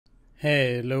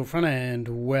Hello friend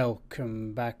and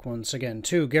welcome back once again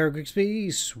to Gary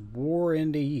Grigsby's War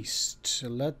in the East.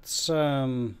 Let's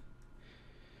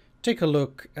take a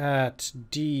look at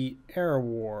the air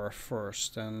war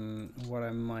first and what I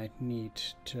might need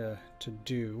to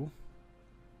do.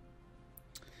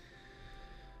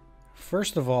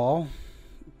 First of all,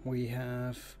 we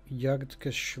have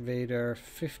Jagdgeschwader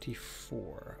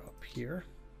 54 up here.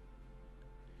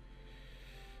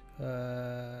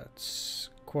 It's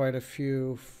quite a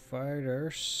few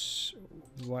fighters.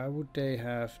 Why would they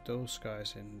have those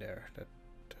guys in there?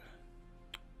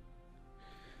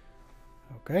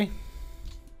 Okay.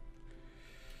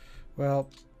 Well,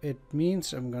 it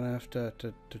means I'm gonna have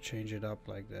to change it up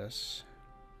like this.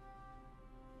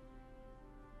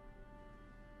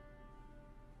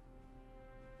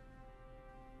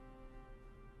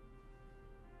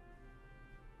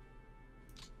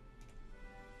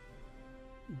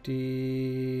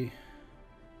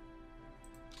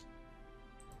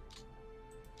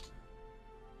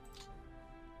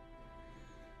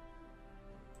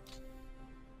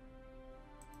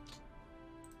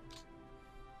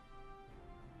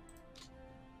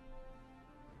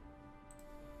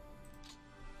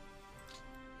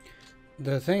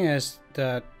 The thing is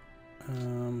that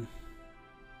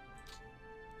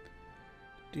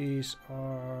these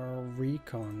are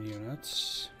recon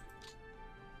units.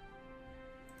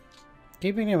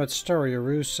 Keeping them at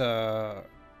Stalingrad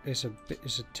is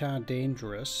a tad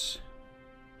dangerous.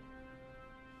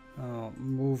 I'll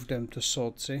move them to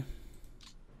Soltsi.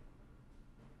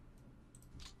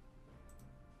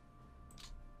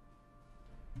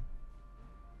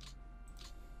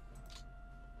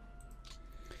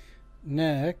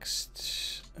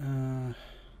 Next,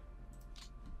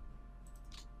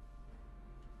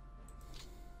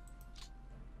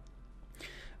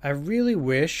 I really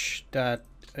wish that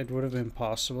it would have been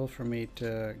possible for me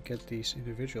to get these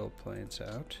individual planes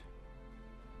out.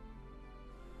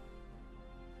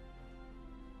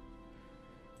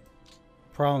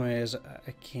 Problem is,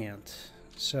 I can't.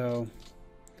 So,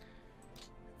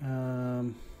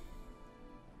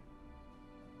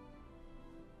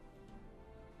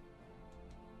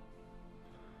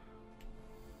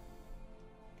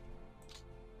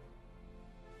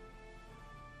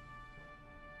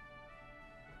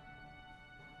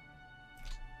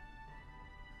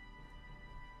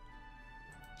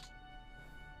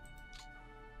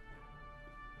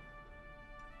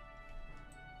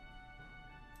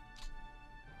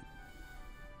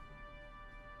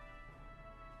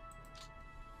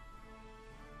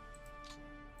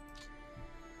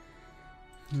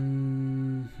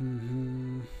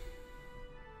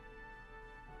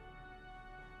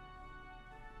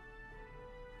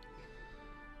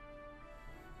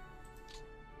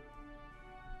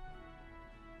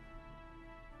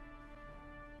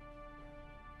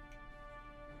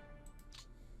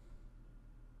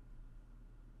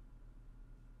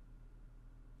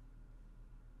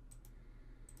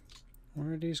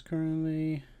 where are these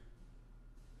currently?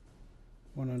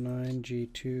 109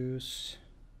 G2s.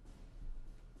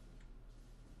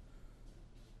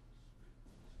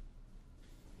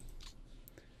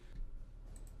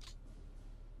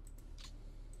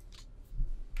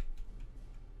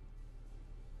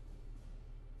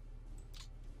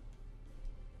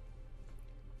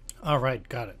 All right,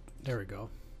 got it. There we go.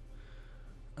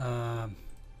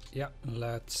 Yeah,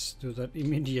 let's do that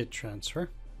immediate transfer.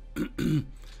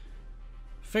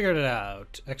 Figured it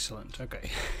out. Excellent. Okay.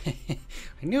 I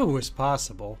knew it was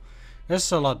possible. This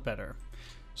is a lot better.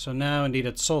 So now indeed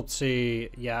at Soltsi,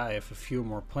 yeah, I have a few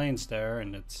more planes there,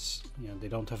 and it's, you know, they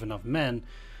don't have enough men.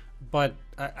 But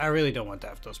I really don't want to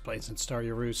have those planes in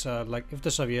Stalingrad. Like, if the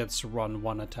Soviets run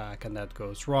one attack and that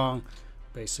goes wrong,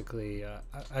 basically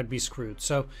I'd be screwed.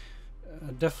 So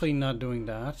definitely not doing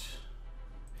that.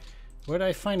 What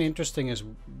I find interesting is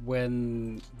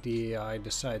when the AI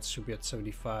decides to be at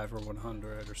 75 or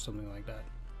 100 or something like that.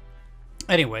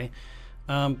 Anyway,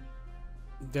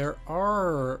 there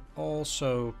are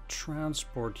also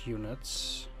transport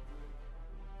units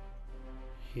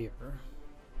here.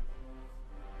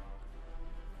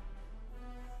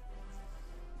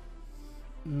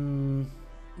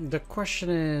 The question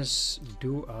is,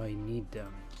 do I need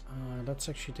them? Let's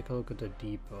actually take a look at the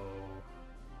depot.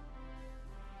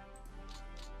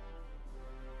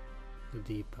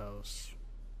 The depots.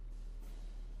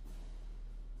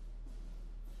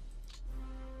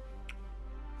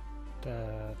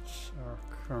 That are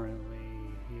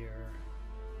currently here.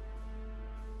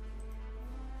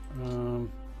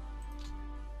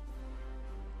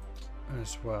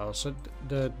 As well. So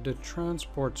the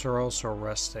transports are also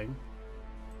resting.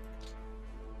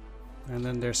 And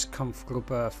then there's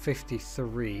Kampfgruppe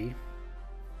 53,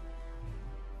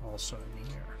 also in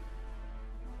here.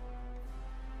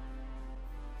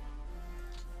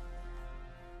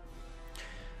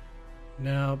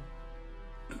 Now,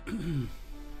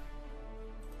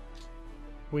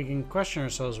 we can question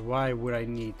ourselves, why would I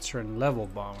need certain level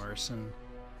bombers? And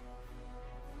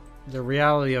the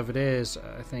reality of it is,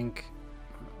 I think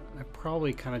I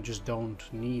probably kind of just don't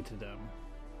need them.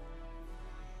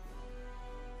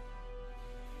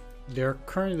 They're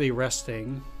currently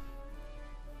resting,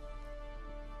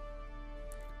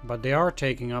 but they are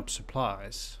taking up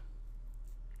supplies.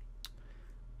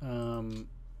 So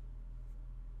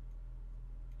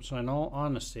in all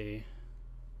honesty,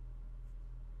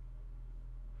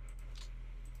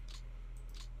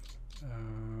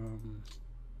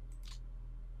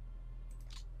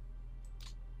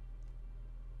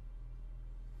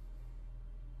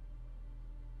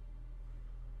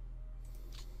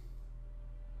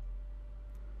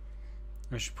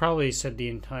 I should probably set the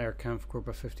entire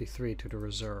Kampfgruppe 53 to the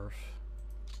reserve.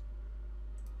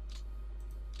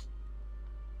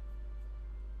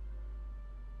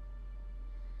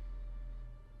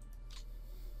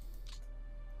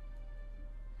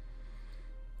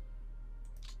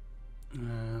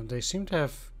 They seem to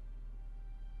have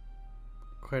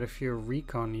quite a few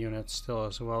recon units still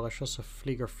as well. There's also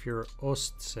Flieger für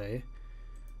Ostsee,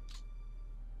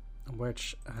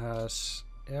 which has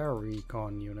air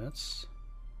recon units.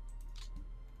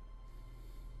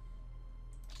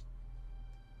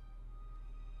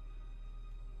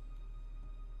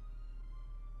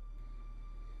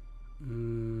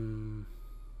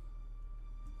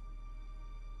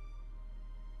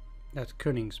 At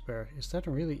Königsberg, is that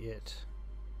really it?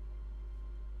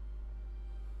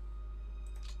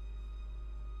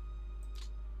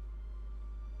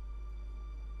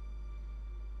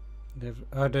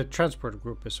 The transport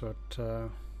group is what. Yeah,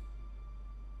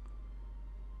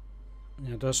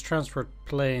 those transport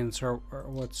planes are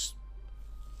what's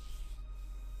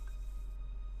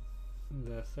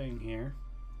the thing here.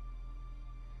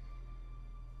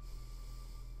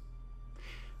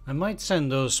 I might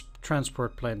send those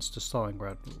transport planes to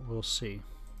Stalingrad. We'll see.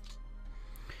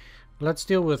 Let's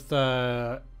deal with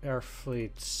Air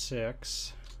Fleet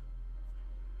 6.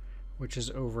 Which is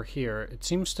over here. It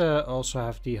seems to also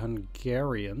have the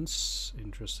Hungarians,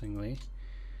 interestingly.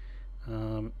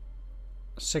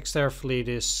 6th Air Fleet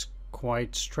is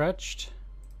quite stretched.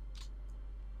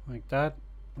 Like that.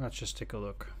 Let's just take a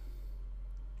look.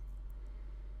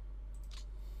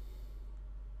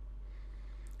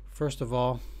 First of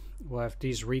all, we'll have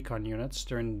these recon units.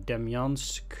 They're in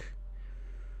Demyansk,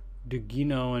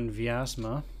 Dugino, and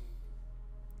Vyazma.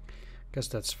 Guess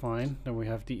that's fine. Then we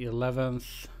have the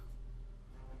 11th.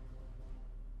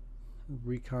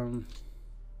 Recon,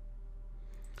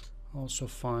 also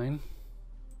fine.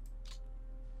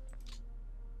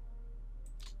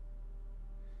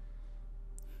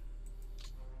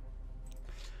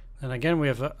 And again, we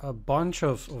have a bunch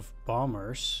of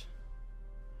bombers,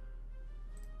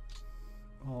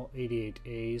 all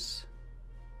 88As.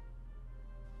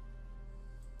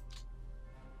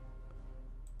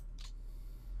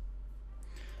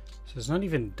 So it's not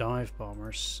even dive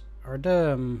bombers. Are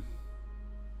the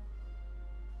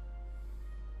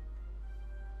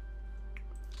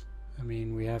I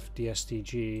mean, we have the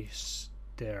SDGs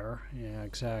there. Yeah,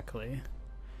 exactly.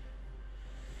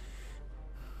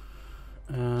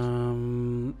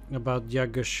 About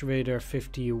Jagerschweder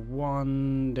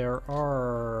 51, there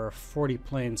are 40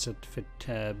 planes at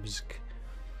Vitebsk.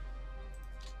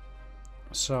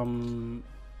 Some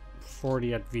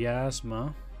 40 at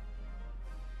Vyazma.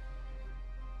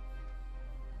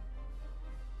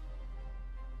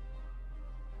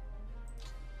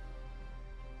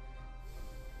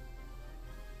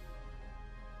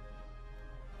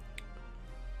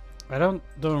 I don't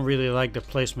really like the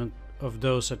placement of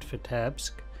those at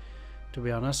Vitebsk, to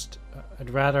be honest. I'd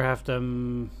rather have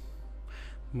them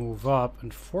move up.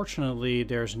 Unfortunately,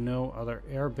 there's no other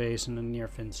airbase in the near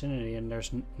vicinity, and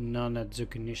there's none at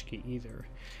Zukiniski either.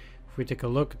 If we take a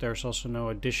look, there's also no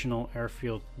additional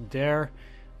airfield there,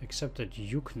 except at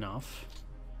Yuknov,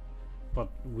 but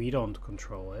we don't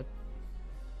control it.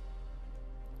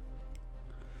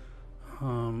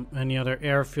 Any other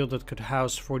airfield that could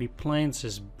house 40 planes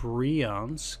is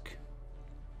Bryansk.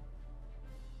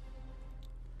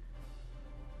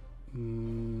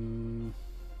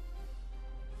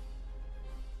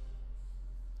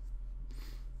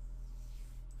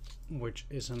 Which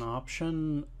is an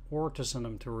option, or to send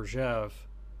them to Rzhev,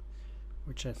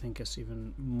 which I think is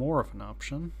even more of an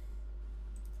option.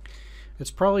 It's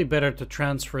probably better to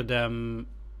transfer them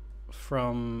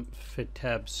from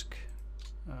Vitebsk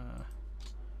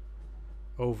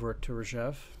over to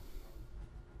Rzhev.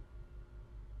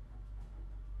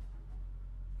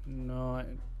 No,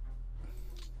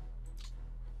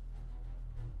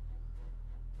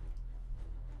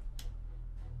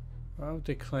 why would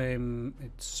they claim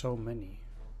it's so many?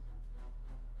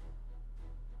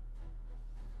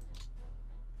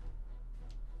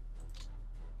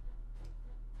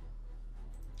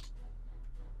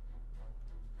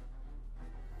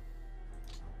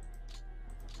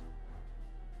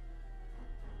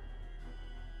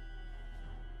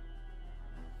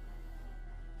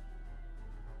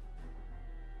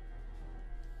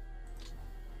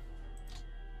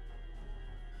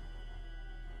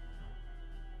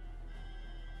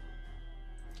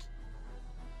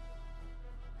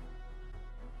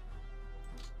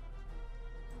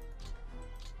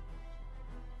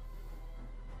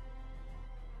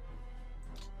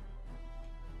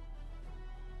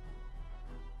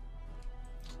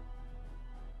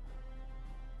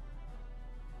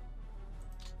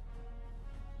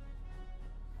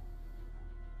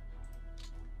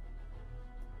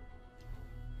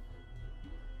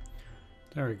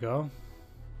 There we go.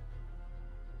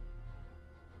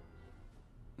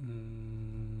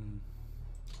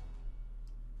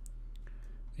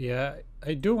 Yeah,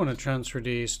 I do want to transfer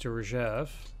these to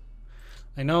Rzhev.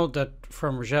 I know that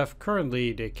from Rzhev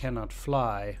currently they cannot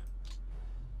fly,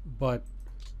 but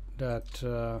that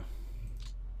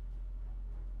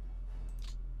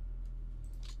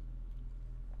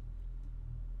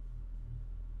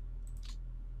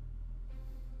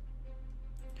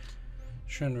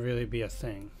shouldn't really be a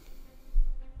thing.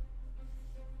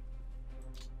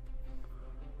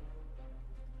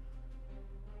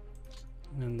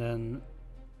 And then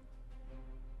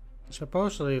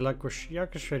supposedly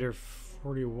Orchestrator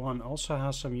 41 also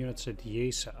has some units at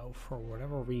Yesau for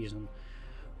whatever reason.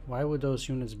 Why would those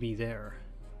units be there?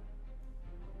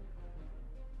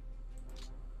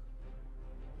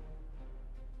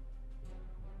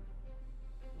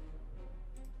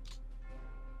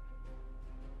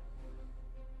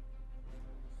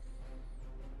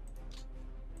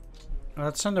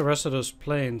 Let's send the rest of those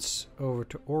planes over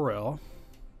to Orel.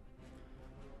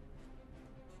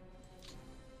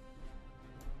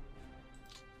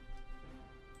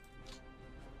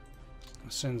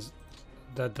 Since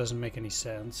that doesn't make any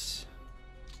sense.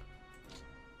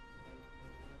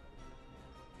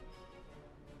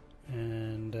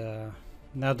 And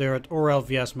now they're at Orel,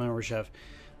 Vyazma, and Rzhev.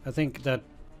 I think that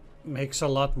makes a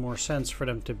lot more sense for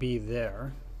them to be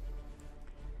there.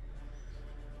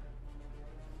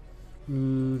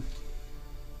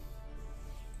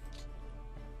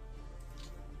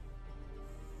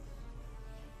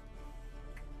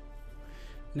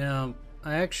 Now,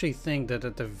 I actually think that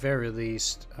at the very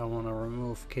least I want to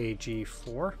remove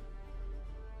KG4.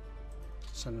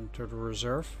 Send him to the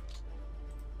reserve.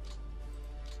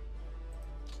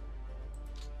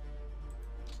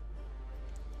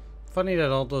 Funny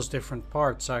that all those different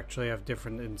parts actually have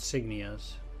different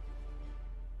insignias.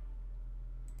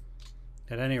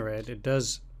 At any rate, it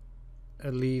does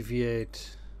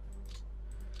alleviate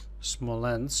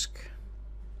Smolensk.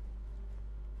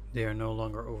 They are no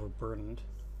longer overburdened.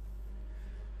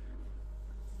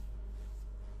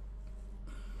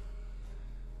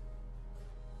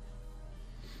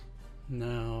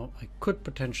 Now, I could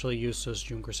potentially use those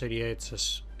Junkers 88s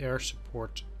as air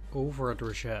support over at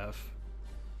Rzhev.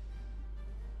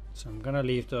 So I'm gonna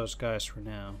leave those guys for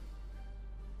now.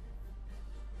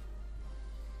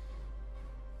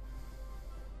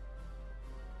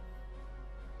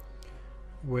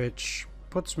 Which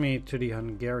puts me to the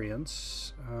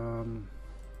Hungarians.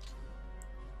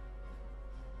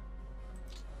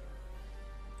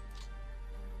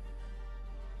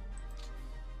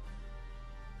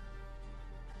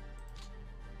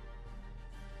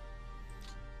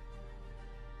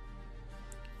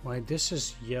 Why this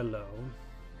is yellow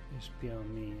is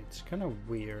beyond me. It's kind of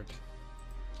weird.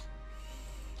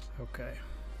 Okay.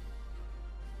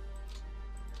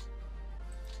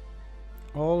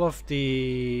 All of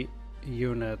the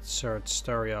units are at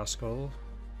Staryaskol.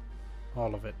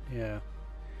 All of it, yeah.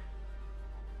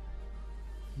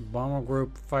 Bomber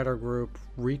group, fighter group,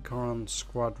 recon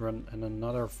squadron, and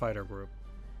another fighter group.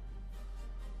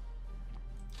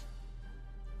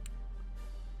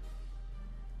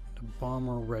 The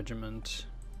bomber regiment.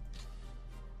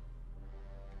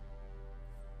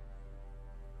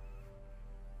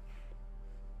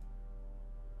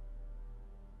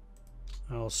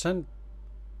 I'll send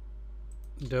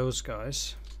those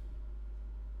guys.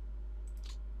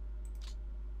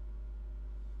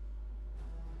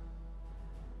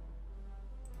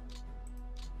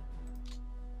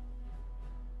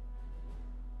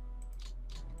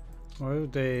 Why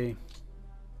would they?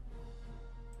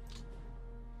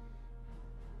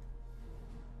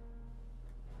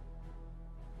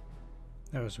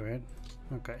 That was weird.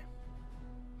 Okay.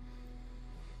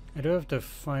 I do have the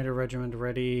fighter regiment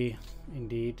ready,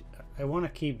 indeed. I want to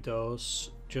keep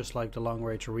those, just like the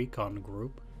long-range recon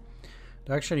group.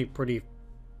 They're actually pretty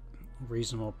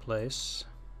reasonable place.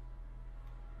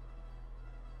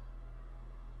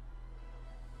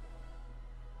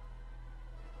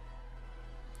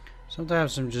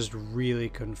 Sometimes I'm just really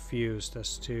confused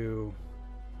as to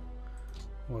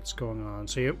what's going on.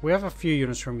 So we have a few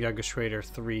units from Jagerschwader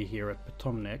 3 here at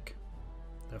Potomnik.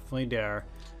 Definitely there.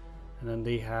 And then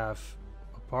they have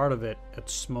a part of it at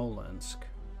Smolensk.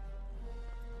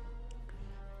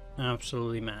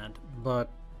 Absolutely mad. But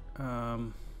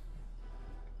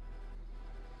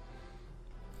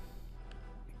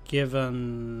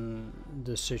given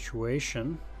the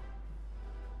situation,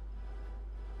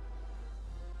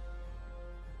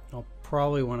 I'll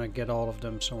probably want to get all of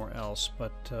them somewhere else,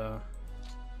 but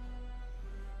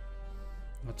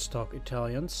let's talk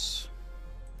Italians.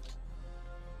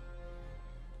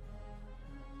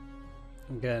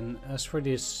 Again, as for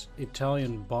this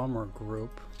Italian bomber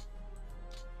group,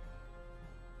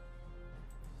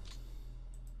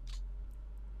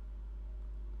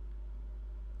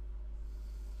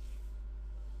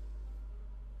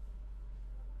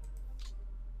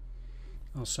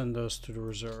 I'll send those to the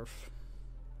reserve.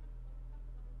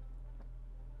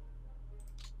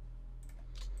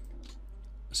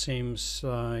 Seems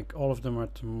like all of them are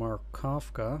to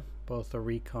Markovka, both the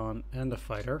recon and the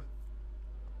fighter.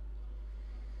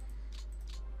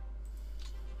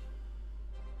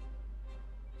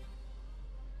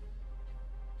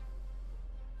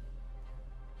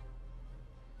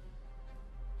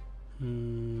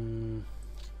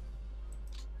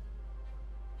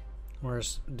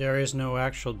 Whereas there is no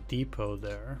actual depot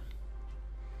there,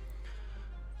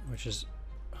 which is...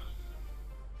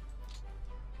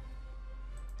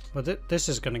 But this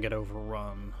is going to get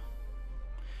overrun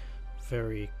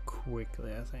very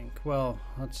quickly, I think. Well,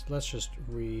 let's just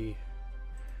redeploy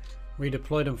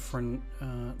them for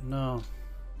no.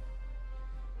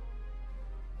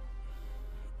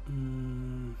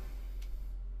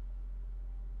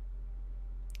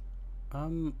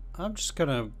 I'm just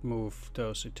gonna move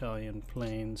those Italian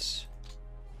planes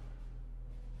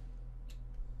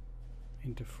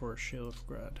into Fort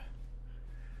Shilovgrad.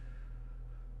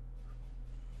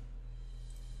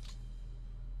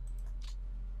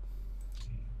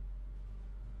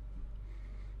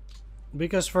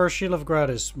 Because Fort Shilovgrad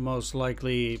is most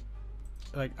likely,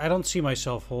 like, I don't see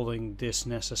myself holding this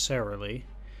necessarily,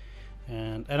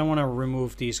 and I don't want to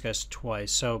remove these guys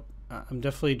twice, so I'm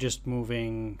definitely just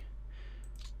moving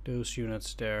those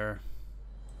units there.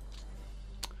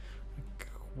 Like,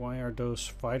 why are those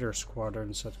fighter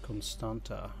squadrons at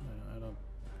Constanta? I don't...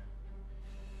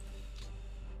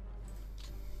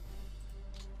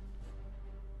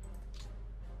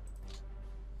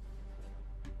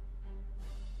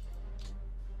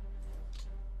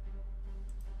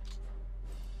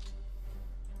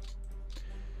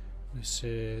 This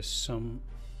is some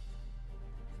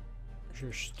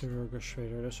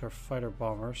Jagerschwader. Those are fighter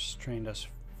bombers trained as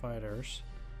fighters.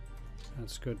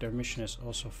 That's good. Their mission is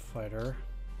also fighter.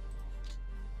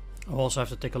 I'll also have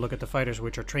to take a look at the fighters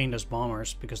which are trained as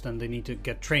bombers, because then they need to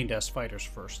get trained as fighters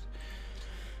first.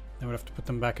 Then we'd have to put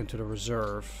them back into the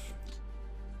reserve.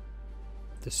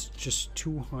 This is just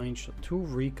two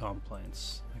recon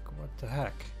planes. Like, what the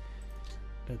heck?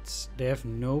 They have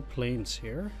no planes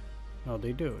here. No,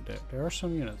 they do. There are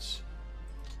some units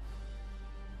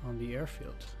on the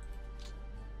airfield.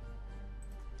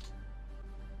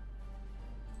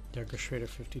 Jagerschwader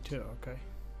 52, okay.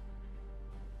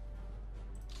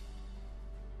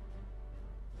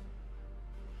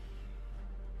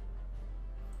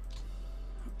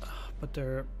 But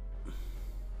they're...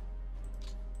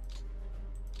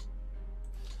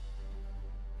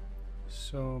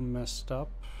 so messed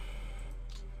up.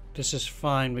 This is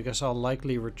fine because I'll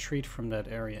likely retreat from that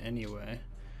area anyway.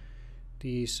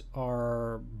 These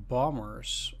are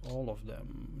bombers, all of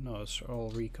them. No, it's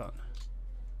all recon.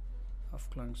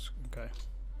 Afklanks, okay.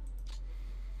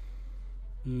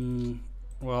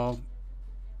 Well,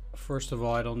 first of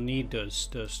all, I don't need those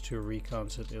two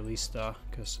recons at Elista,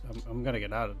 because I'm gonna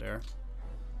get out of there.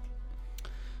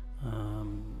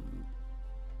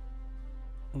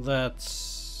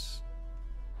 Let's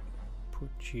put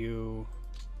you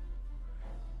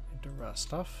into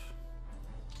Rostov.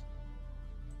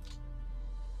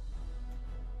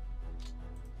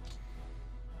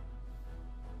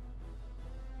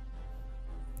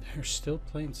 There's still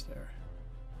planes there.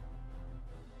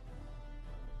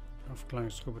 of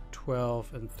clients group with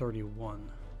 12 and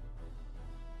 31.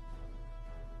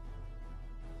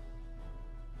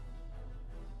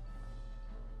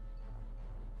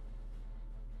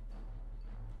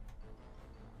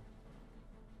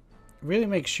 Really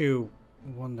makes you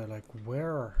wonder, like,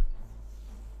 where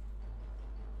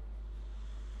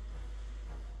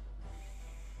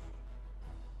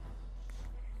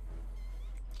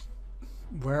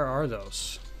are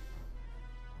those?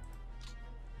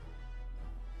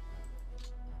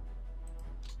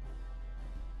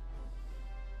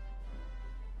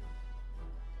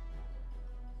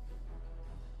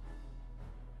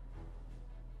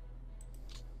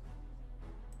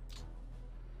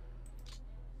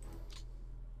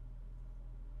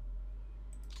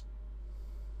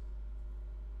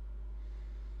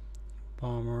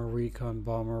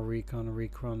 Bomber,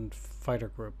 recon fighter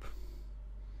group.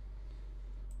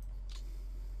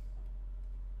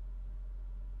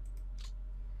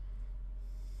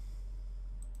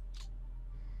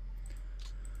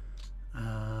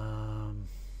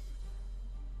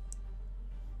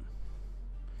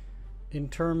 In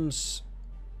terms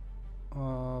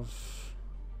of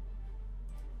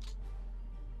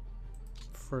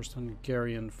 1st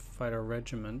Hungarian Fighter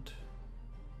Regiment,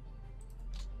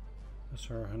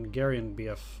 that's our Hungarian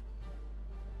BF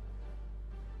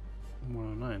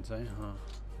 109s, eh? Huh.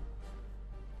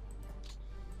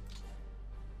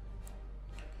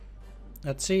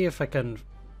 Let's see if I can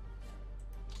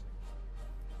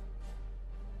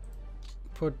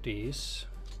put these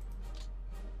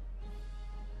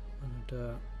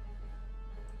and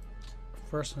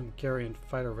 1st Hungarian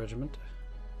Fighter Regiment.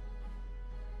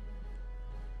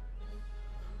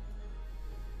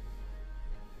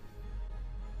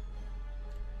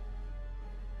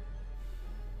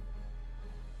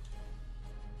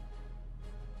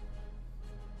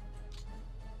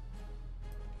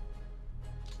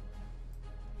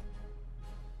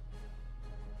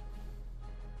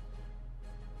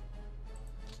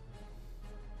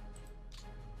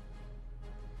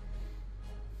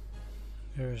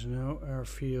 There's no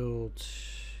airfield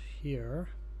here.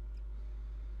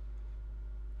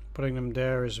 Putting them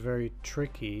there is very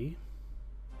tricky.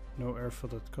 No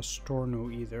airfield at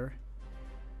Castorno either.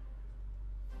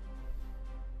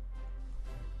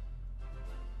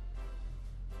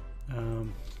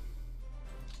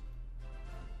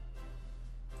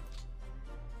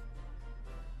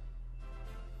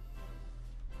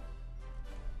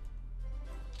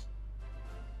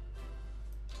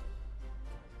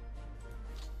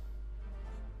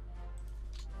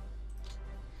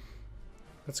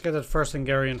 Let's get that 1st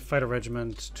Hungarian Fighter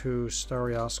Regiment to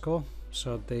Stariaskal.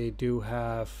 So they do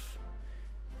have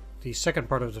the second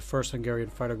part of the 1st Hungarian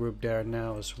Fighter Group there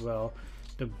now as well.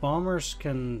 The bombers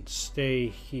can stay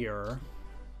here.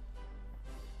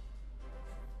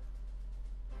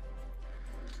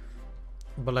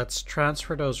 But let's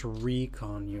transfer those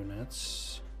recon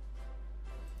units.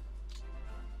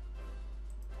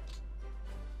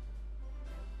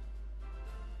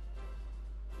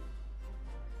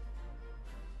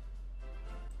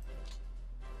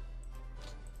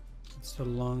 The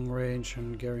long range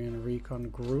Hungarian recon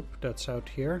group that's out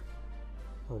here,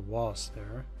 or was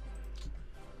there.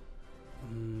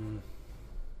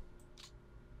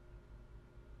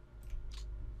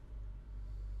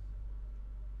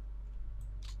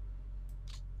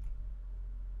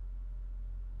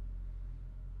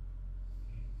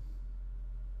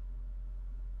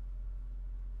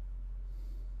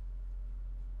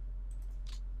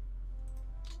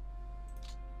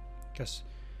 Guess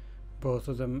both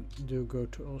of them do go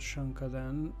to Olshanka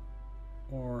then,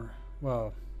 or,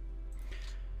 well,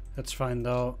 that's fine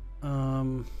though.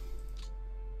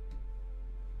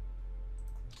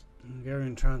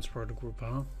 Hungarian Transport Group,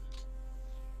 huh?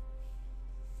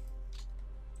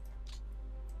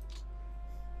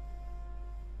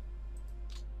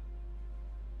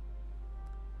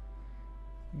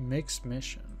 Mixed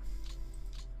mission.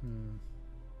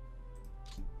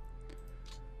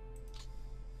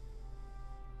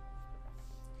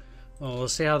 Well, we'll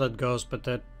see how that goes, but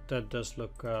that does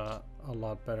look a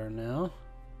lot better now.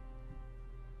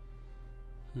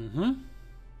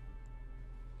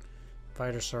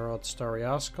 Fighters are at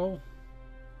Stariaskal.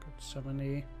 Got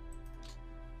 70.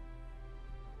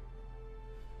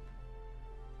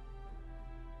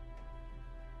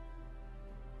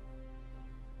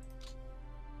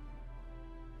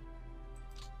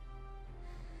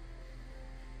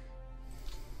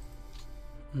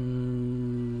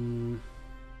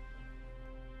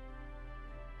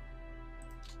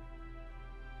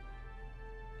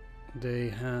 They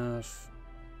have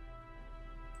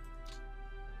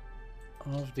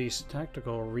all of these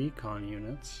tactical recon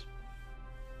units.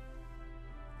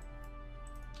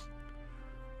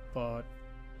 but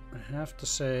I have to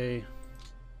say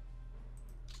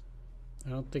I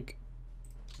don't think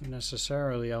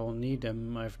necessarily I will need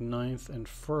them. I have 9th and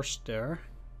 1st there.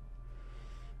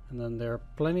 And then there are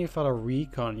plenty of other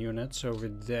recon units over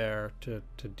there to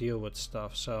deal with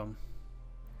stuff, so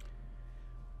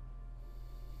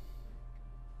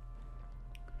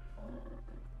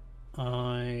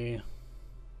I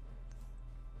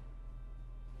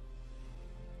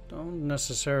don't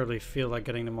necessarily feel like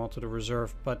getting them all to the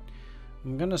reserve, but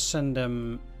I'm gonna send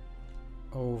them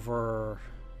over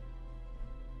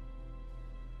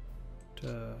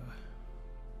to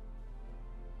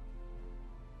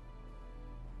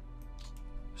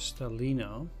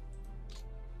Stalino,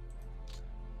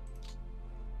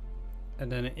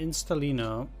 and then in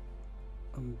Stalino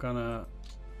I'm gonna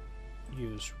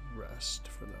use rest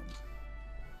for them.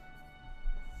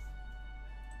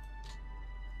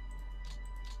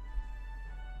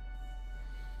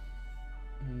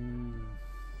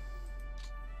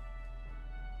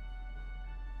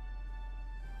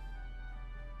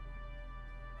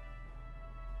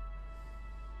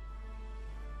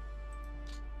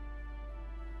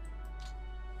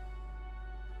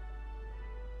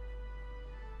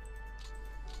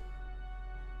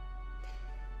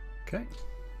 Okay.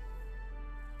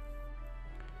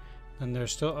 And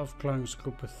there's still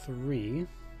Aufklärungsgruppe 3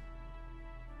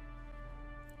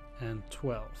 and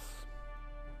 12.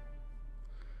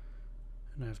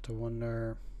 And I have to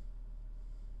wonder.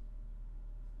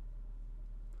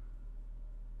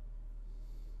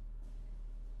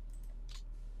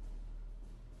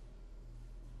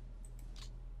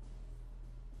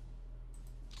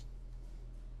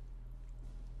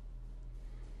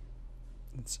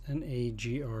 It's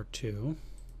NAGR2.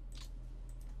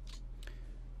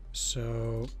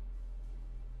 So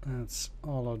that's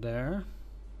all of there.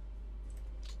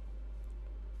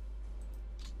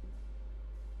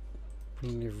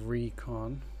 Plenty of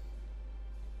recon.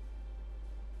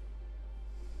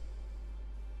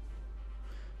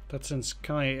 That since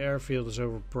Kai Airfield is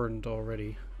overburdened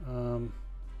already.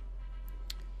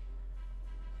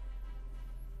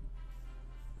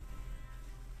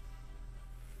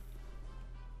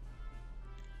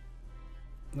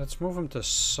 Let's move him to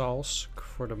Salsk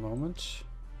for the moment.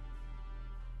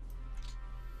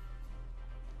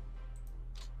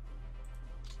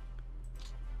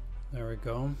 There we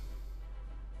go.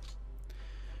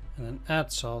 And then at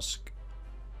Salsk,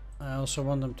 I also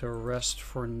want them to rest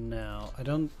for now. I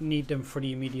don't need them for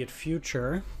the immediate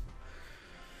future.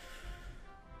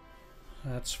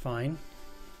 That's fine.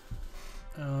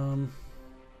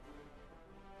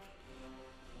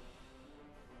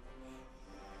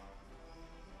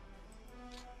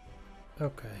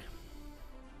 Okay.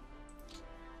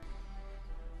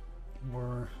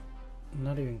 We're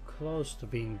not even close to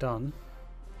being done.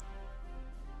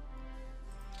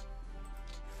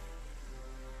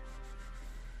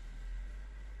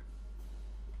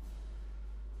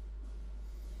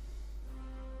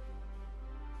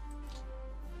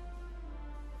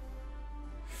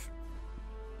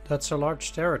 That's a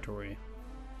large territory.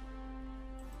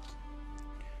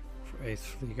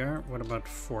 8th Flieger. What about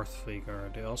 4th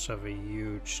Flieger? They also have a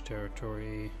huge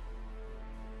territory.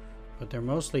 But they're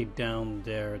mostly down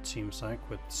there, it seems like,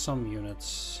 with some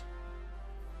units.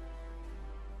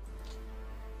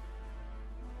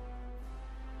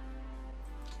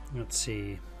 Let's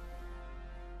see.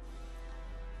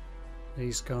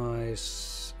 These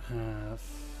guys have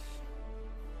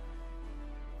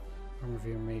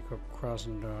Armavir, Makeup,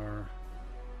 Krasnodar,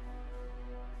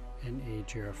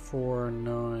 NAGR 4,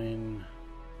 9,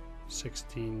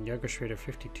 16, Jägerschwede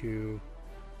 52,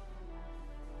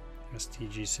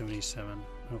 STG 77.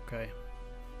 Okay.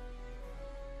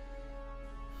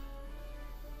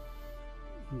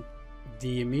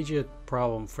 The immediate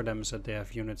problem for them is that they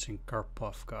have units in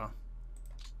Karpovka.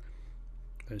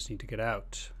 Those need to get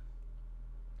out.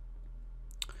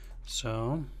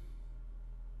 So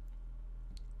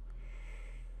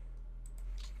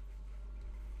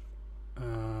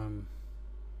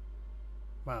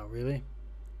wow, really?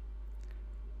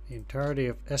 The entirety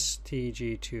of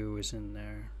STG2 is in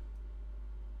there.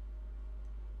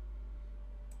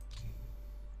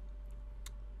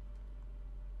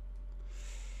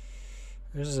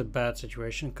 This is a bad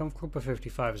situation. Kampfgruppe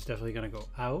 55 is definitely going to go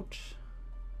out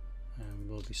and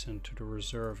will be sent to the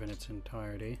reserve in its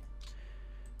entirety.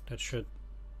 That should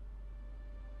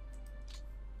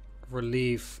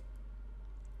relieve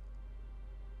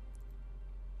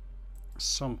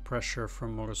some pressure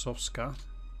from Morozovska.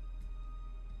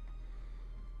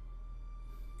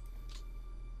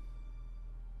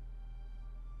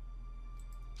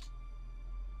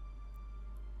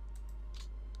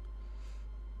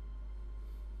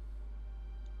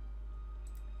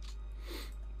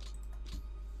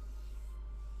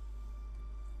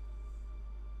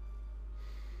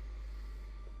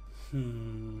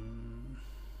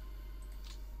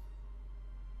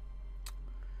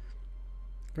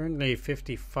 Currently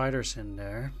 50 fighters in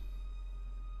there.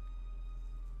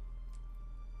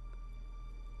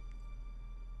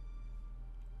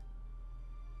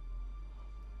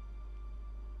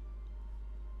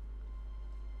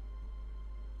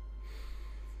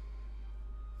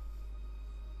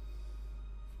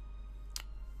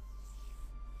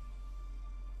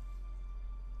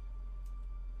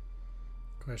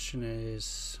 Question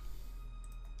is,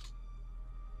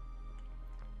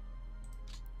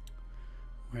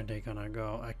 where are they gonna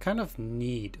go? I kind of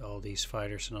need all these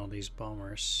fighters and all these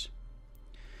bombers.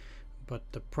 But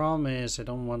the problem is I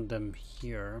don't want them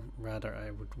here. Rather,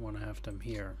 I would want to have them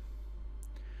here.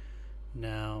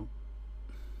 Now,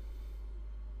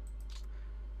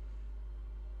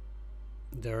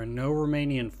 there are no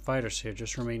Romanian fighters here,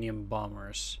 just Romanian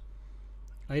bombers.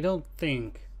 I don't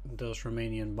think those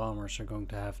Romanian bombers are going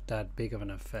to have that big of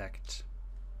an effect.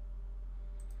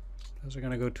 Those are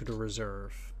going to go to the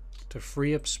reserve to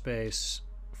free up space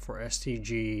for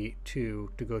STG-2 to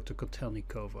go to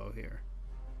Kotelnikovo here.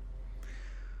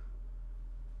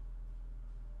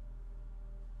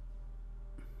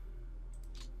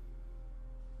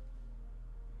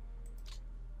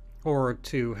 Or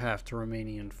to have the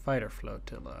Romanian fighter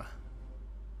flotilla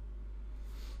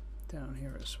down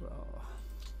here as well.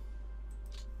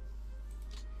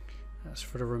 As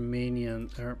for the Romanian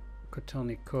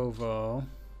Kotelnikovo,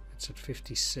 it's at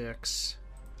 56.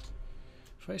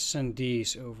 If I send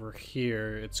these over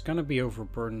here, it's going to be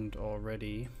overburdened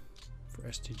already for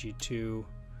STG-2.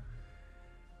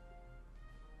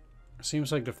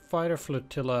 Seems like the fighter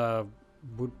flotilla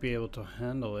would be able to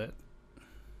handle it.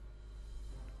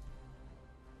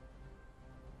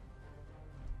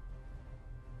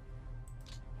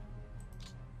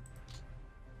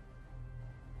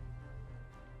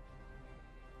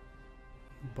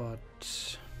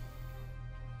 But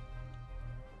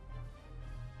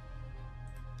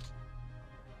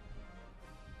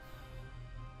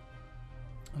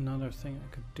another thing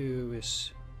I could do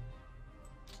is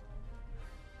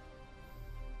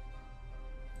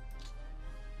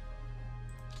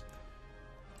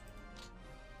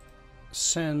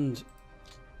send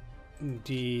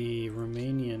the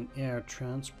Romanian air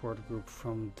transport group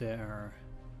from there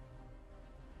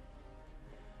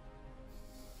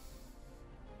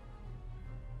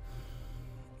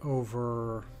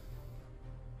over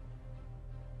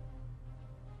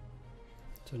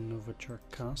to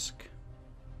Novocherkassk.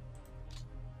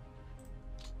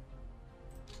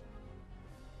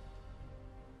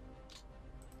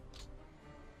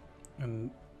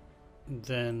 And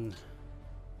then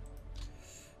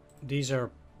these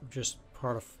are just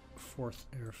part of 4th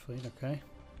Air Fleet, okay?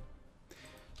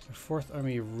 The 4th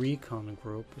Army Recon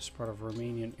Group is part of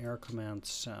Romanian Air Command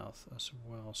South as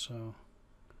well, so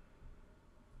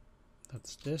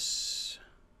that's this.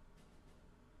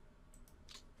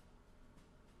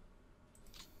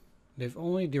 They've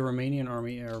only the Romanian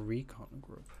Army Air Recon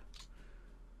Group.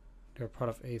 They're part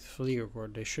of 8th Fleet Corps.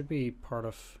 They should be part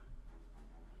of...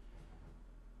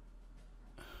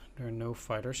 There are no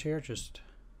fighters here, just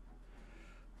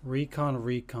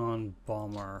recon,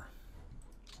 bomber.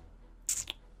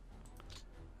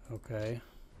 Okay.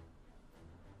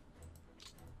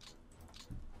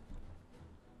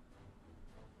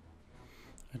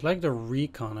 I'd like the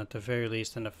recon at the very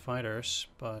least and the fighters,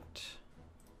 but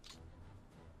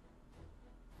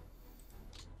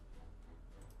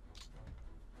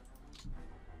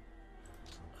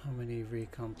how many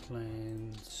recon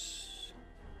planes?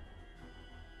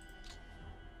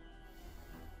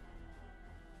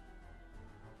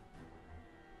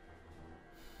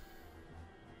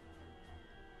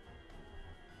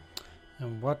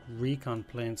 And what recon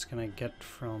planes can I get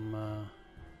from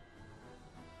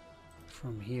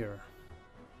here?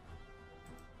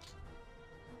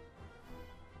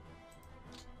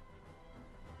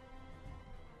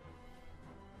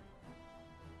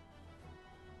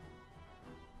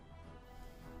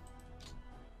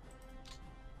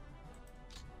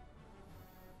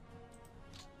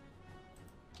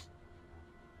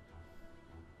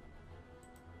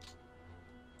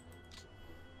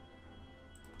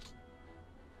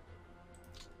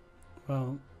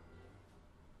 Well,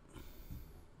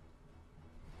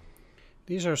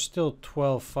 these are still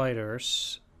 12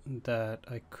 fighters that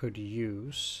I could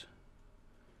use.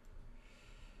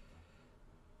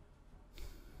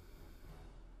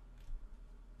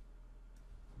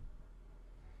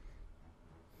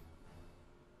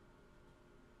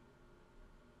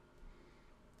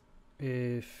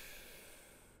 If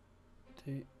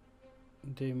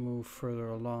they move further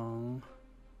along.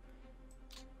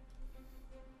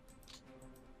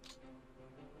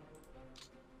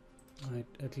 I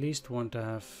at least want to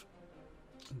have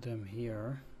them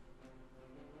here.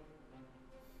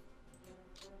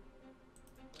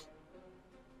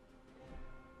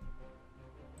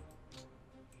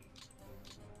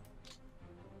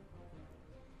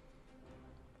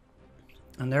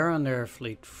 And they're on their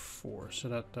fleet 4, so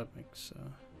that makes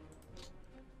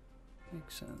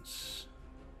sense.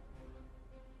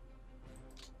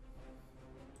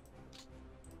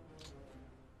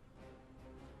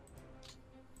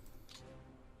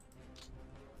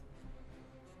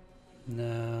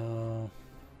 No.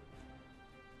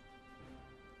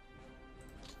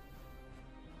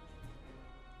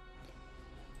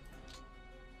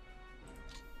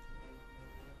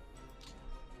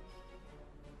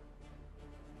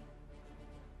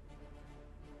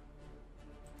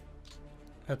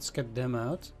 Let's get them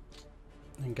out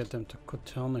and get them to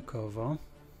Kotelnikovo.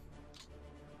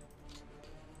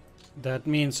 That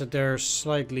means that there's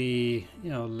slightly,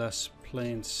 less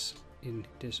planes in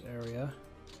this area.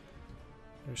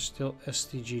 There's still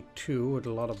STG-2 with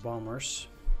a lot of bombers,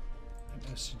 and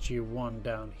STG-1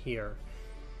 down here.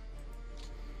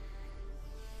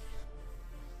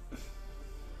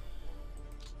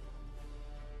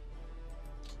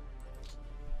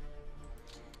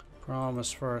 Problem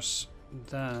as far as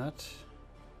that.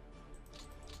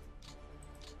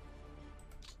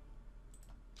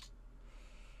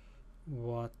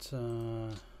 What?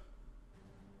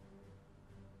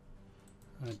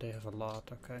 They have a lot.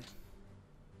 Okay.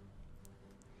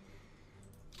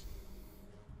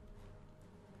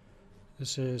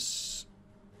 This is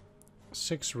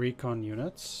 6 recon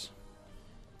units.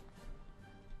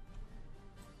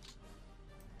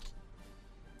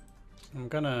 I'm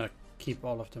gonna keep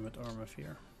all of them at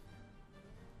Armavir.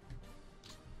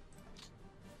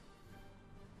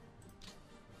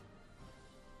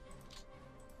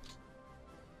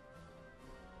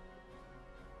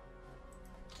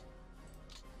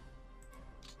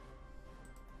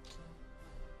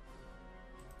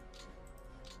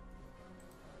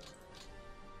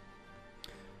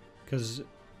 Because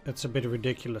it's a bit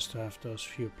ridiculous to have those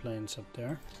few planes up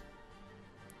there.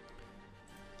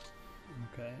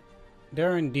 Okay.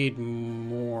 There are indeed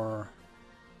more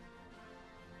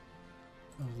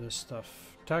of this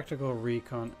stuff. Tactical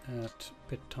recon at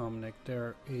Pitomnik.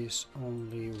 There is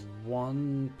only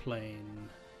 1 plane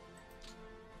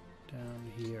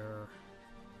down here.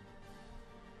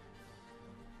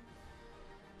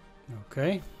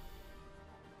 Okay.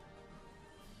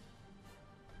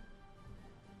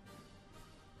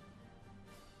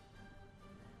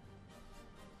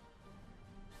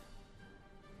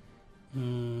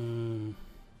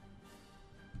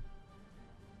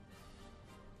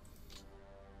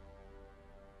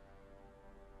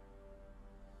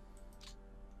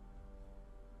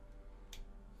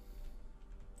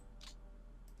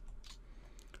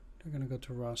 They're gonna go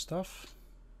to Rostov.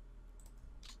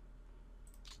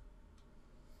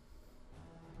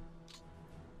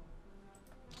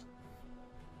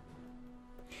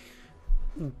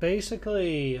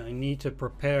 Basically, I need to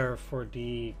prepare for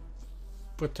the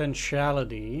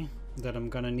potentiality that I'm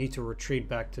gonna need to retreat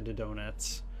back to the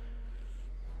Donets.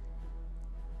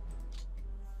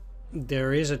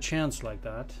 There is a chance like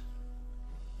that.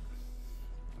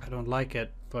 I don't like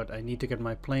it, but I need to get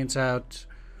my planes out.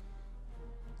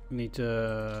 I need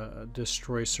to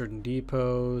destroy certain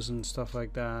depots and stuff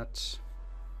like that.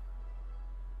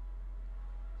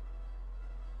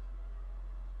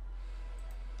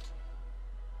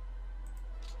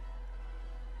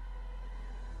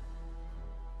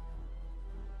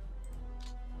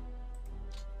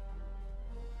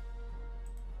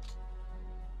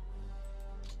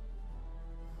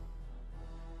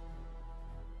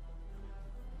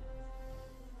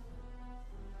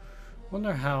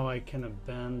 Wonder how I can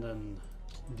abandon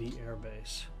the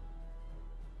airbase.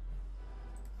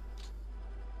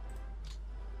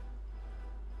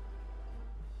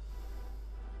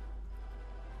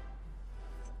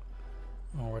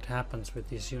 Or what happens with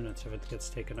these units if it gets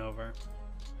taken over.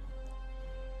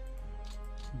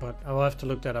 But I will have to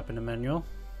look that up in the manual.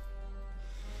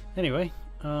 Anyway,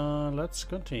 let's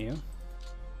continue.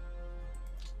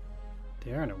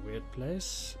 They're in a weird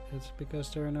place. It's because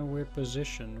they're in a weird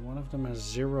position. One of them has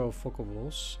 0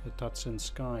 focables at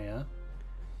Tatsinskaya.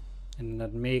 And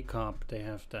at Maykop they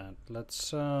have that. Let's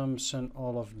send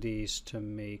all of these to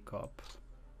Maykop.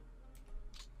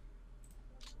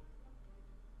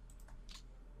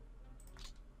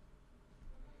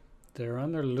 They're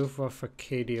under Luftwaffe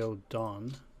KDO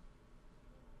Don,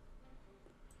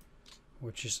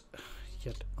 which is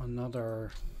yet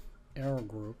another air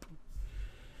group.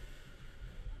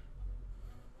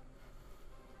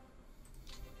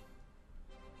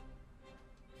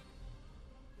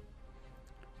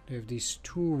 They have these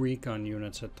 2 recon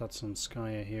units at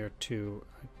Tatsanskaya here too.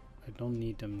 I don't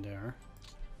need them there.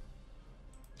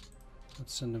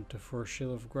 Let's send them to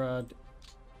Forshilovgrad.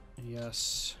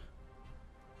 Yes.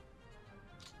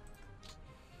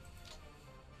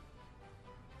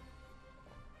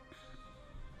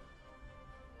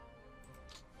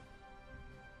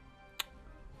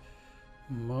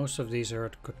 Most of these are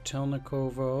at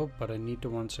Kotelnikovo, but I need the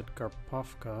ones at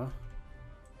Karpovka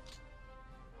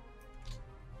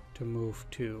to move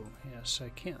to. Yes, I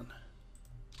can.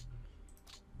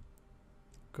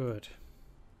 Good.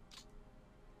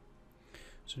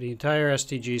 So the entire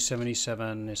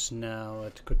STG-77 is now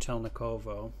at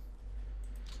Kotelnikovo.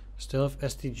 Still have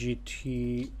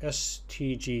STG-2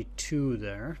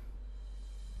 there.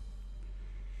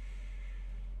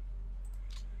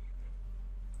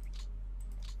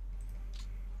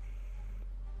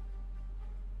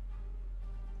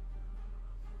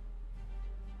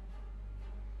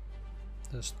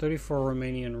 There's 34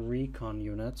 Romanian recon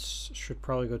units. Should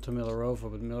probably go to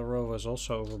Milarova, but Milarova is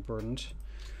also overburdened.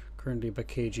 Currently by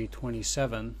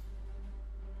KG-27.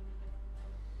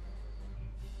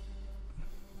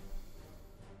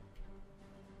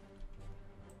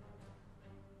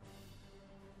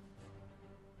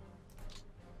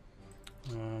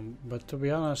 But to be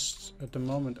honest, at the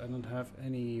moment I don't have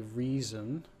any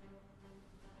reason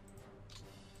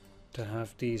to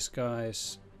have these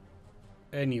guys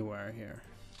anywhere here.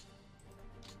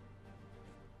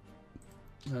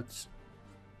 Let's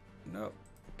no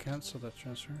cancel that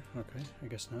transfer. Okay, I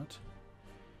guess not.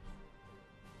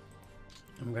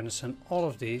 I'm gonna send all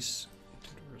of these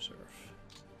to the reserve.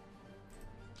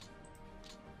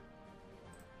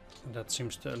 And that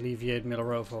seems to alleviate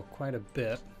Milarovo quite a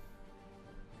bit,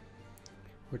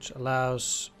 which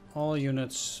allows all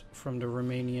units from the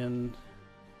Romanian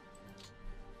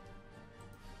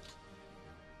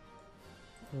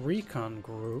recon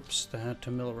groups to head to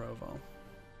Milarovo.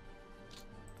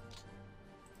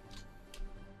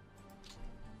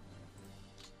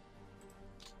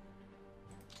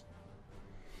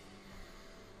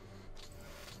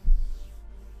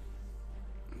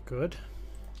 Good.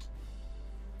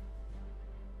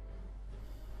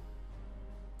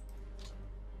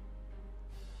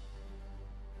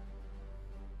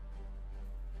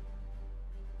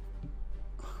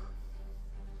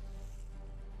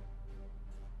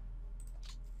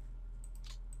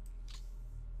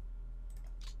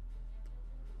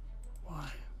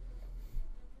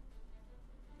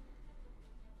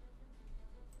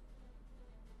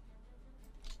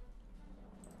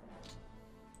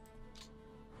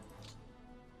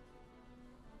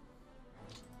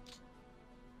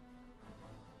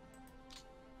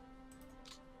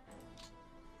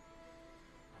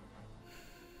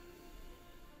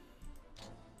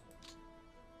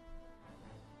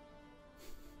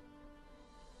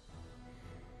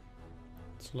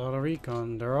 A lot of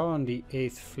recon. They're all on the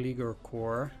 8th Flieger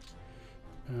Corps.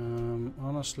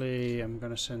 Honestly, I'm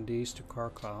gonna send these to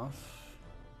Kharkov.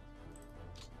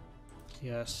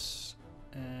 Yes,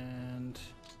 and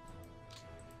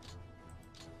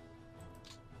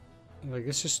like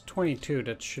this is 22.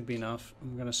 That should be enough.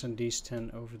 I'm gonna send these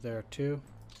 10 over there too.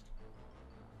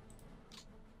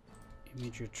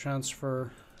 Immediate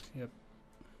transfer. Yep.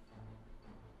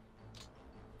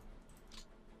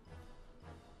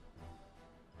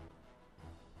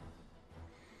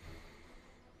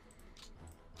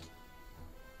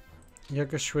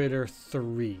 Jägerschwader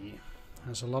 3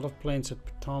 has a lot of planes at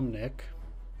Potomnik,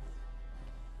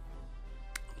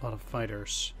 a lot of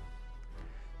fighters,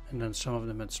 and then some of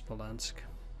them at Smolensk.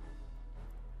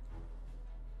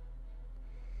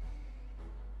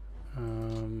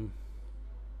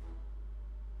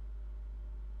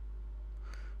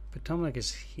 Potomnik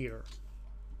is here.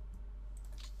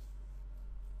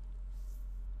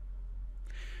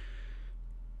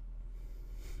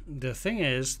 The thing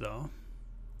is, though,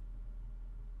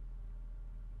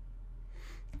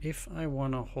 if I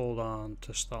want to hold on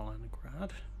to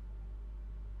Stalingrad,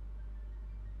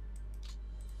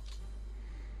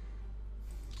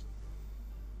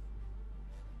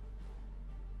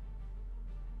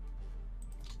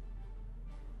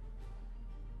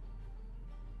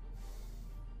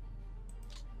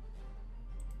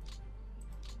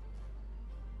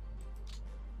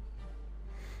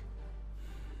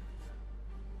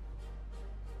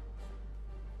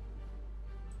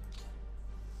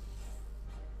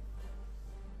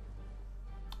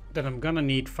 then I'm gonna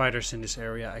need fighters in this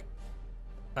area.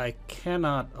 I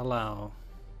cannot allow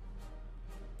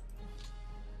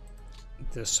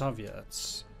the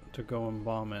Soviets to go and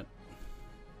bomb it.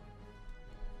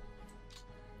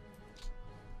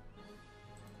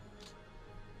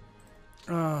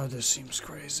 Oh, this seems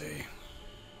crazy.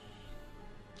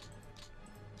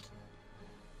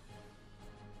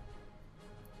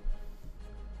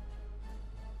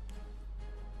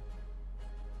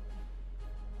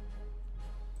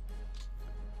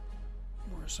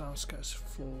 Morsowska's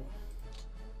full.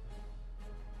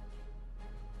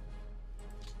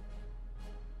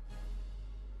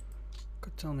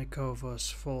 Kotelnikova's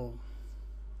full.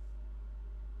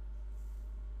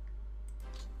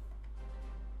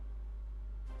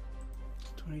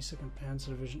 Second Panzer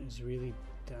Division is really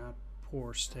that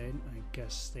poor state. I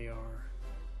guess they are.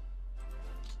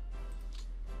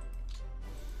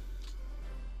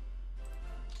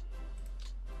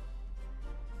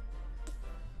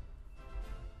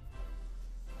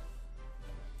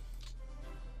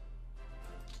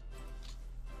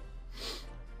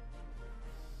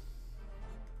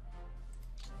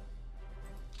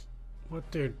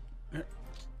 What they're...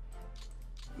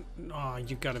 Oh,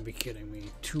 you gotta be kidding me.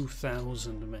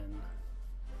 2,000 men.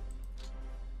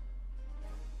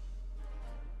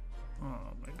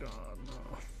 Oh my god,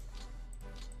 no.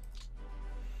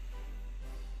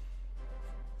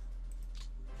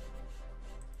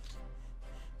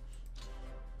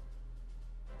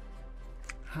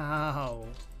 How?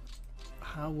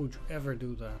 How would you ever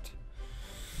do that?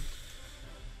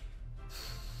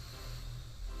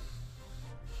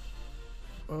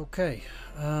 Okay.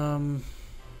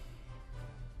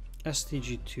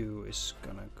 STG2 is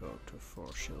gonna go to for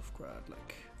Shilfgrad,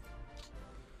 like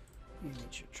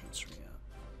immediate transfer, yeah.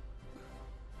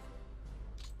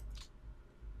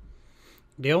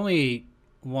 The only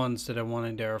ones that I want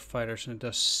in there are fighters, and it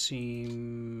does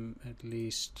seem, at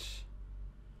least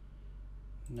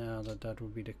now that that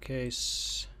would be the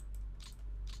case,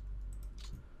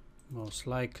 most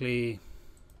likely.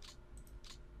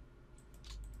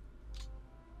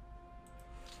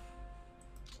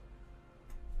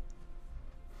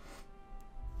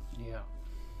 Yeah.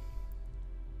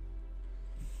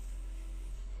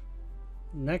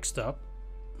 Next up,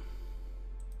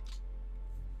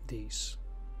 these.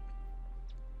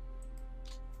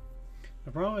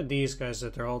 The problem with these guys is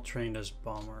that they're all trained as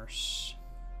bombers,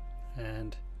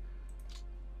 and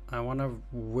I want to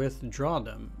withdraw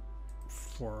them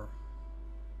for...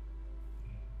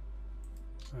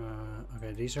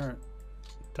 okay, these aren't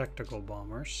tactical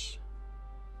bombers.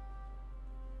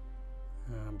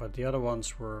 But the other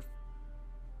ones were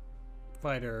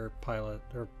fighter pilot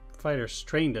or fighters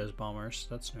trained as bombers.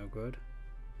 That's no good.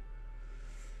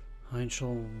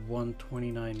 Heinzel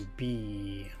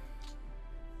 129B.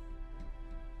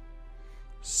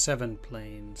 7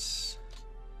 planes.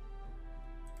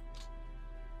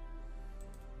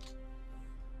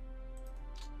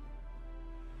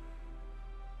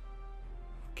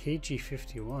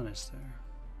 KG-51 is there.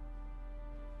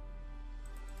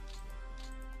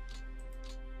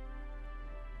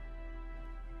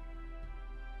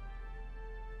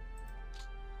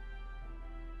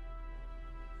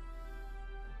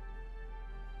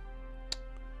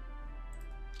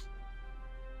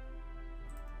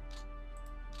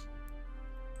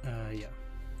 Yeah.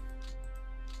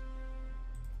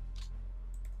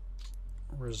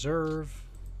 Reserve.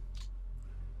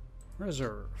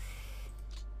 Reserve.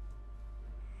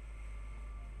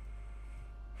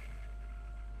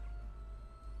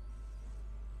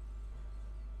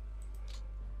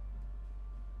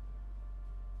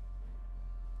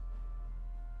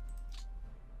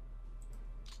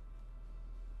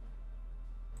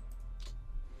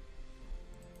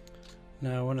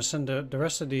 Now I want to send the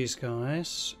rest of these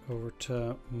guys over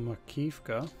to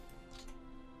Makivka.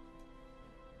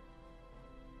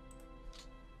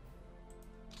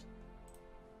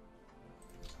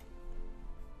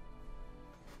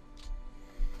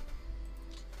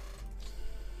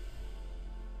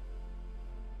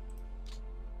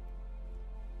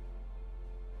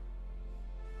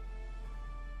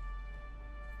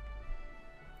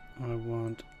 I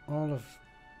want all of...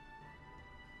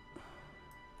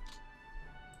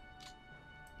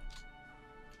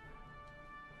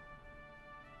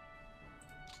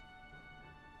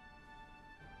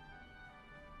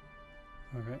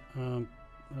 Okay,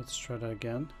 let's try that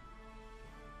again.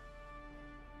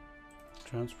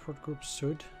 Transport group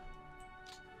Sud.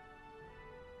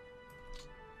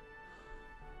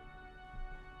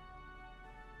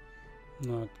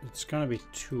 No, it's gonna be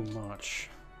too much.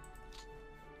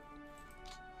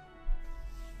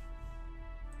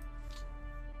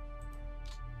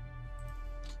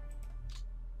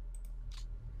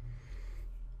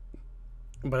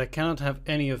 But I cannot have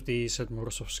any of these at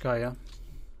Morozovskaya.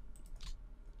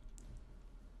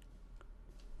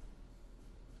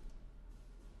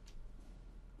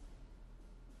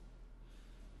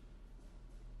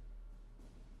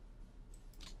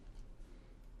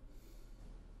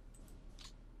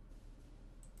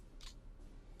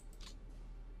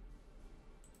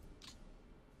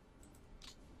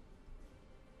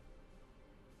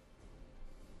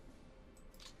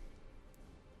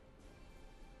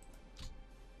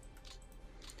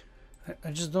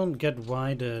 I just don't get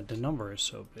why the number is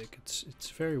so big. It's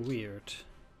very weird.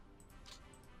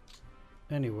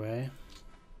 Anyway.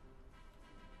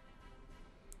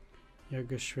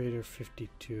 Yoga Schrader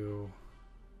 52.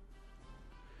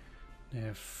 They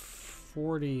have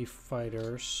 40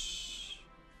 fighters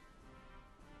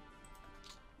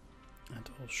at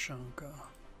Olshanka.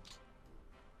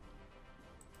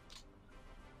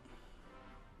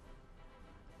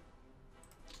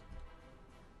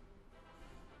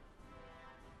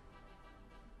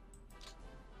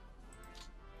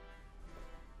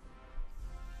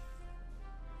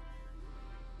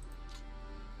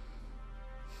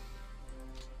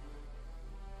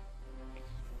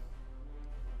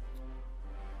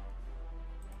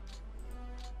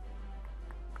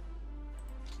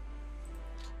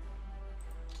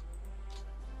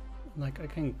 Like, I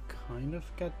can kind of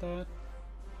get that.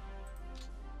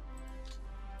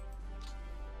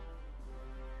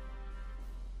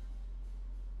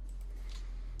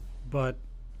 But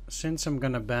since I'm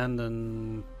gonna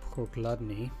abandon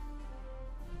Prokladny,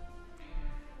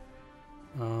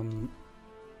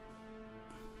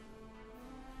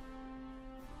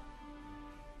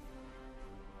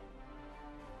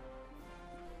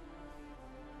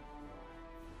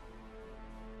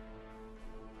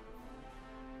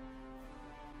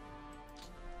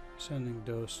 sending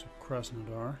those to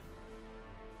Krasnodar.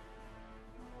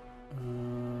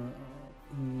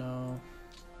 No.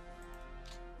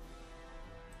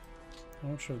 How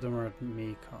much of them are at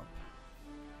Makeup?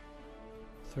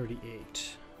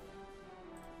 38.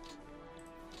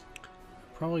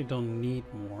 Probably don't need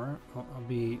more. I'll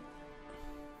be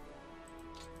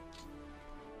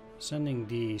sending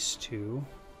these to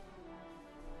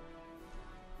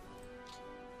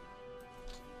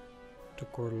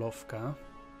Korlovka.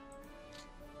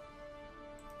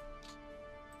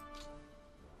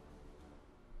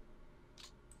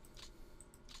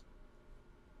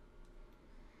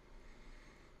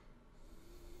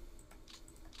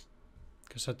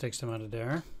 Because that takes them out of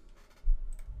there.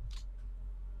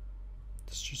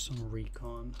 It's just some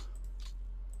recon.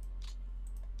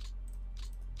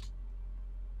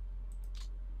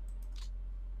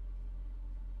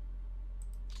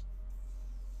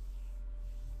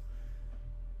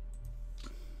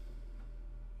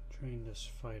 Train this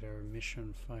fighter,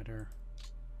 mission fighter.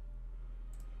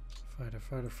 Fighter.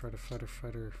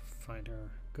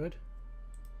 Good.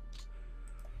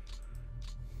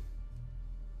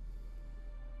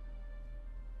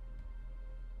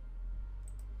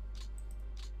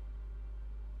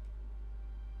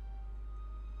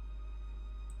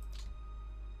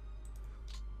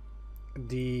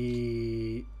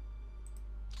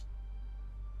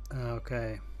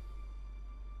 Okay.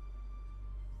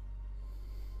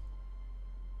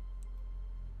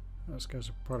 Those guys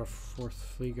are part of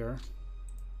 4th Flieger.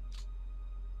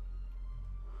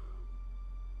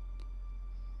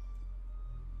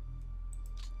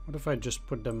 What if I just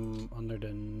put them under the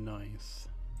 9th?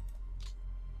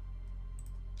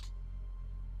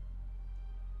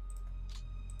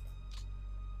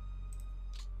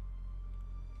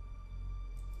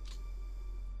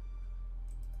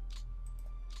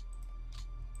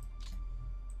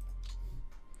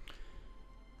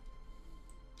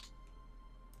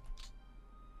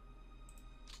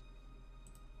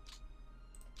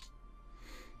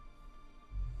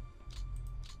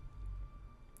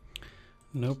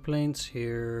 No planes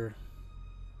here.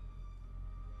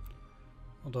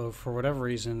 Although for whatever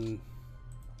reason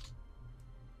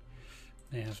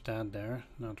they have that there.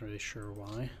 Not really sure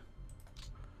why.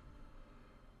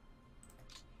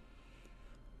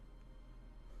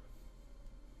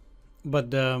 But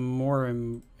the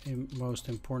most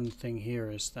important thing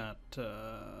here is that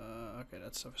okay,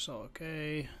 that stuff is all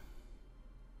okay.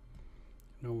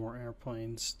 No more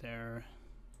airplanes there.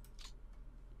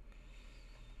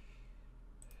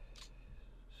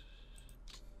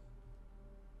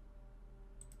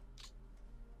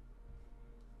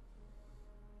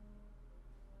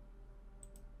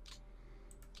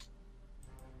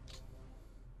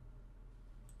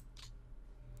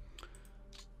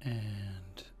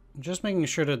 And just making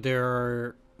sure that there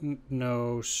are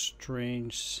no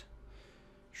strange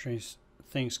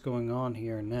things going on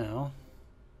here now.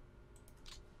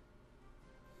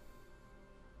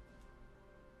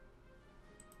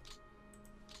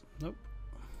 Nope.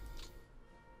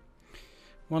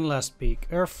 One last peek.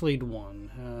 Airfleet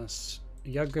 1 has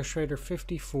Jägerschreder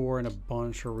 54 and a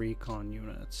bunch of recon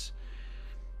units.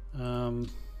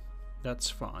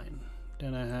 That's fine.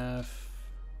 Then I have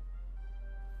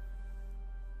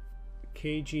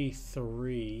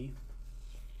KG3.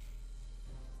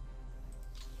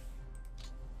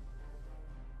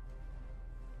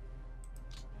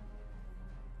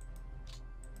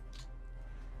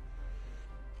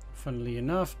 Funnily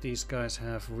enough, these guys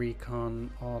have recon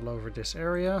all over this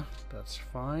area. That's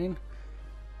fine.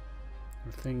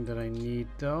 The thing that I need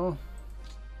though,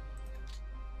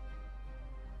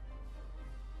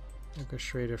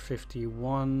 Schrader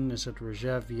 51 is at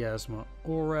Rejev, Yasma,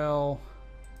 Orel.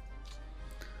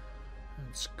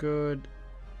 That's good.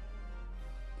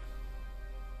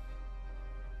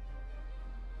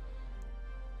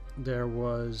 There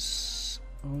was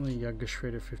only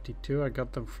Schrader 52. I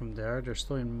got them from there. They're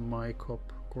still in Maikop,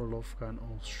 Gorlovka, and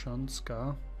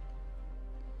Olshanska.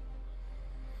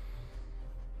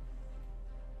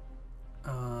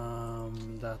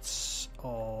 That's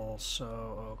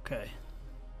also okay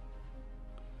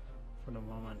for the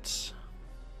moment.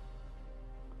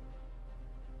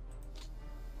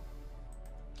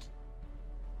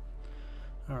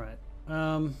 All right.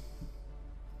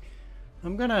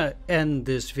 I'm gonna end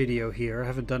this video here. I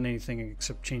haven't done anything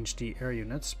except change the air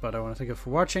units, but I want to thank you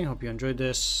for watching. Hope you enjoyed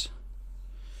this.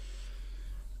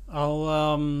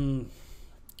 I'll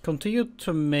continue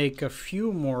to make a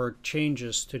few more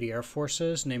changes to the air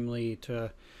forces, namely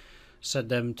to set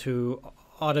them to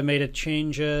automated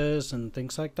changes and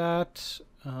things like that.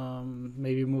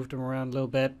 Maybe move them around a little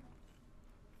bit,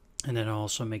 and then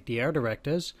also make the air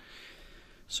directives,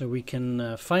 so we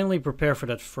can finally prepare for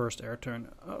that first air turn.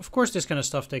 Of course, this kind of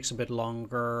stuff takes a bit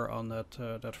longer on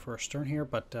that first turn here,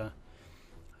 but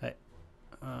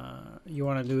you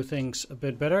want to do things a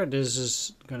bit better. This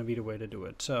is going to be the way to do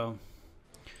it. So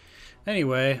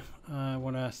anyway, I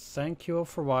want to thank you all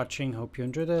for watching. Hope you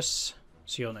enjoyed this.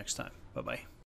 See you all next time. Bye-bye.